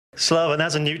Slaven,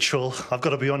 as a neutral, I've got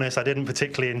to be honest, I didn't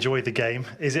particularly enjoy the game.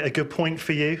 Is it a good point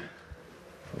for you?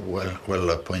 Well,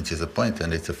 a point is a point,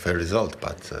 and it's a fair result,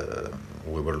 but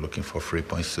we were looking for 3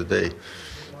 points today.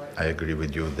 I agree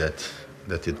with you that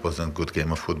it wasn't a good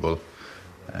game of football,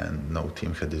 and no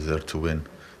team had deserved to win.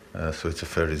 So it's a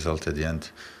fair result at the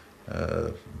end.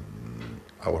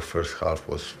 Our first half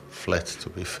was flat, to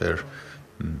be fair.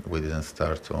 We didn't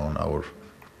start on our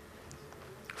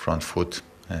front foot,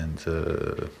 and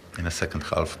in the second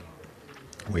half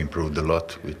we improved a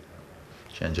lot. We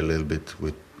changed a little bit.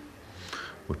 We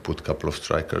put a couple of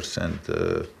strikers, and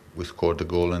we scored a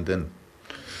goal. And then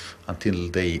until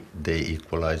they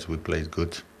equalized, we played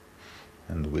good,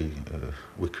 and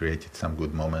we created some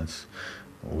good moments.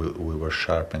 We were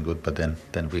sharp and good, but then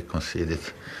we conceded,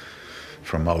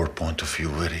 from our point of view,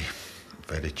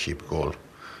 very cheap goal,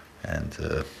 and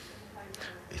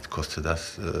it costed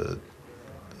us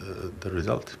the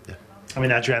result. Yeah. I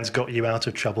mean, Adrian's got you out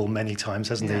of trouble many times,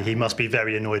 hasn't he? He must be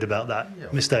very annoyed about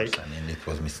that mistake. I mean, it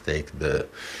was a mistake.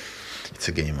 It's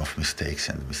a game of mistakes,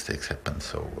 and mistakes happen.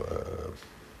 So,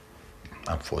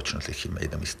 unfortunately, he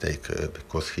made a mistake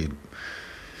because he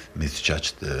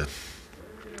misjudged the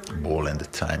ball and the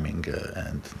timing,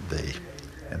 and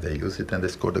they used it and they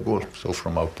scored a goal. So,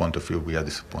 from our point of view, we are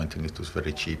disappointing. It was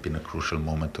very cheap in a crucial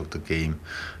moment of the game.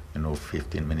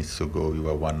 15 minutes to go, you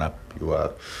are 1-up. You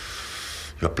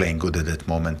are playing good at that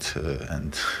moment,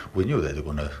 and we knew that they're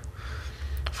going to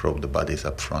throw the bodies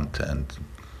up front, and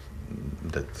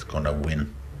that's going to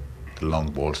win the long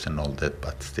balls and all that,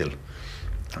 but still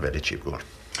a very cheap goal.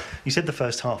 You said the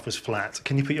first half was flat.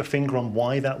 Can you put your finger on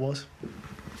why that was?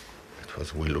 It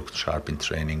was, we looked sharp in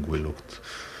training, we looked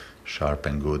sharp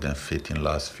and good and fit in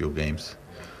last few games,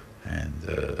 and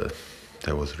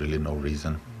there was really no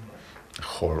reason. The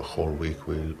whole week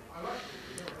we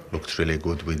looked really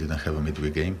good. We didn't have a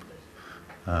midweek game,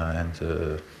 and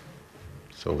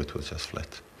so it was just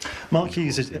flat. Mark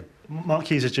Hughes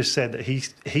has just said that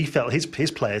he felt his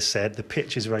players said the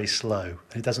pitch is very slow,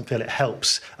 and he doesn't feel it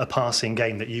helps a passing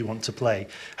game that you want to play.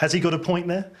 Has he got a point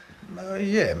there?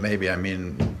 Yeah, maybe. I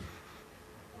mean,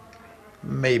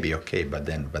 maybe okay, but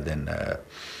then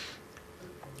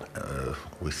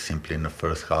we simply in the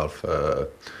first half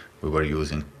we were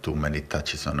using too many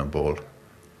touches on a ball.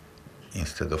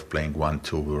 Instead of playing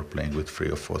 1-2, we were playing with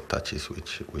 3 or 4 touches,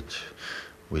 which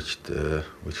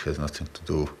has nothing to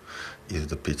do is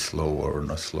the pitch slow or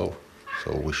not slow.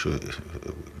 So we should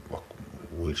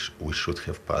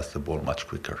have passed the ball much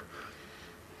quicker.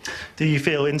 Do you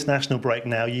feel international break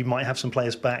now, you might have some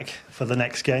players back for the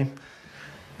next game?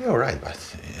 Yeah, right,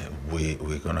 but we're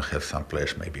going to have some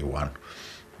players, maybe one,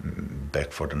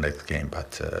 back for the next game.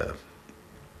 But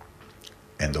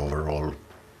and overall,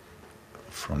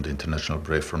 from the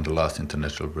last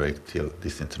international break till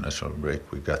this international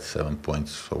break, we got 7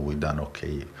 points, so we done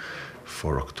okay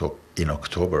in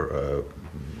October.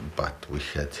 But we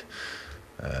had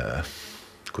a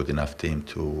good enough team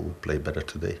to play better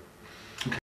today.